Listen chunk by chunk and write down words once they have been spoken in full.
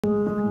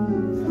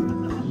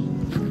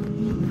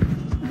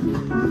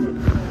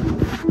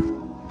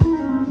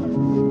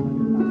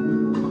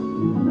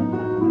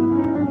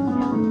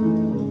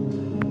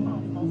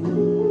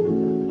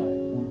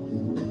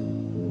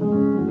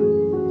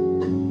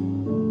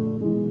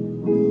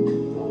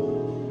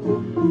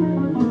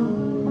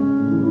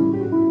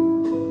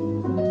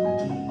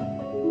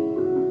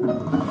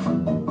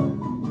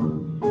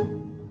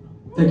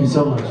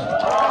so much.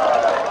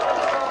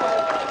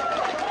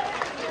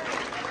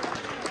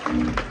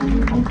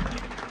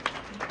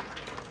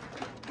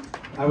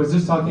 I was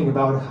just talking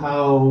about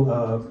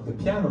how the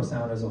piano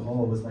sound as a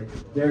whole was like a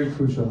very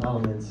crucial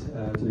element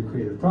to the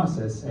creative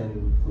process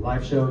and the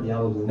live show, the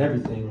album, and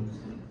everything.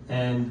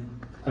 And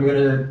I'm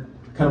gonna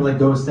kind of like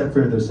go a step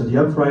further. So the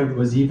upright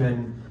was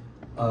even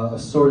a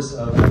source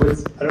of, I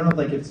don't know if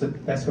like it's the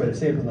best way to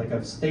say it, but like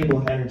a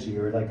stable energy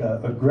or like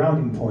a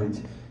grounding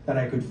point that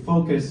I could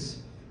focus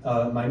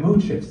my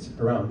mood shifts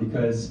around.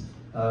 Because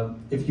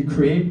if you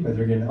create,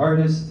 whether you're an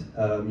artist,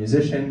 a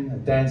musician, a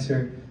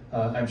dancer,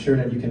 I'm sure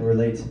that you can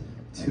relate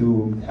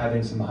to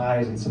having some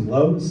highs and some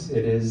lows.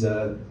 It is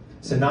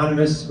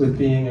synonymous with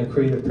being a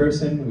creative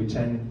person. We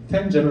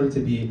tend generally to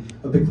be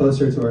a bit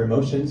closer to our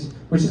emotions,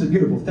 which is a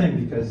beautiful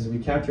thing because we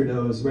capture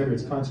those, whether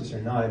it's conscious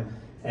or not,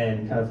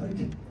 and kind of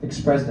like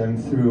express them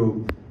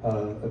through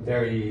a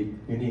very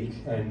unique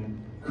and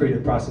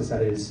creative process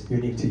that is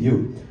unique to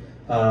you.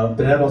 But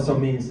that also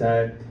means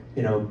that,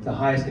 you know, the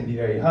highs can be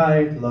very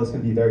high, the lows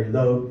can be very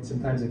low.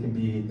 Sometimes it can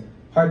be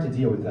hard to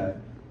deal with that.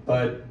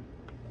 But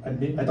I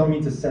don't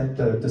mean to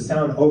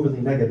sound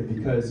overly negative,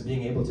 because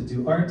being able to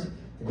do art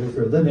and do it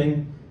for a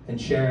living and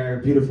share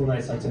beautiful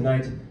nights like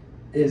tonight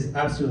is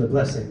absolutely a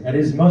blessing. It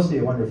is mostly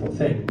a wonderful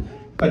thing.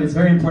 But it's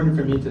very important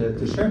for me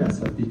to share that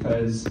stuff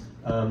because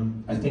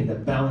I think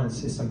that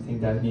balance is something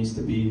that needs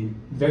to be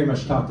very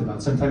much talked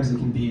about. Sometimes it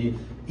can be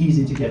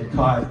easy to get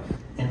caught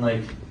in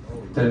like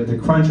the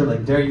crunch, or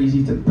like very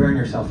easy to burn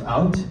yourself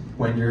out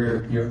when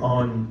you're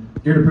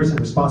the person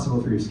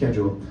responsible for your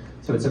schedule.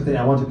 So it's something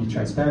I want to be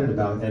transparent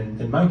about.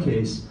 And in my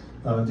case,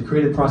 the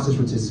creative process,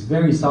 which is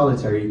very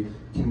solitary,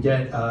 can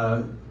get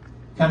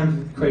kind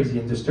of crazy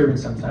and disturbing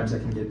sometimes. I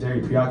can get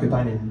very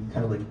preoccupied and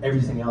kind of like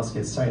everything else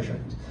gets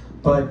sidetracked.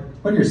 But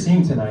what you're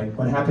seeing tonight,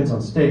 what happens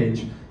on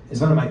stage,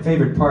 is one of my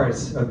favorite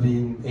parts of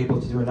being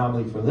able to do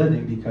Anomalie for a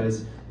living,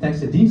 because thanks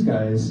to these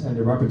guys and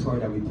the repertoire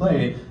that we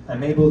play,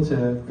 I'm able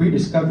to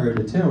rediscover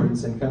the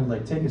tunes and kind of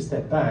like take a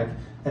step back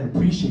and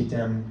appreciate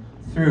them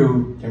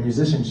through their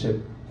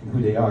musicianship and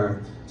who they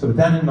are. So with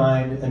that in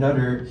mind,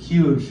 another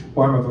huge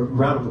round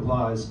of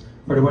applause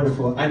for the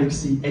wonderful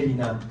Alexis,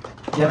 Elina,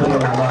 Gabriel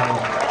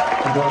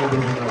and Donna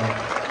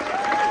Bezina.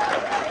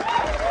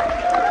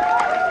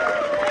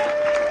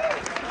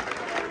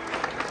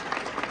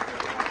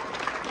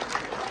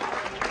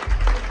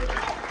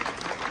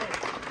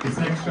 This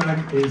next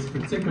track is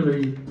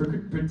particularly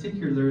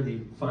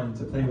fun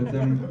to play with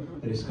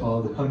them. It is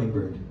called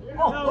Hummingbird.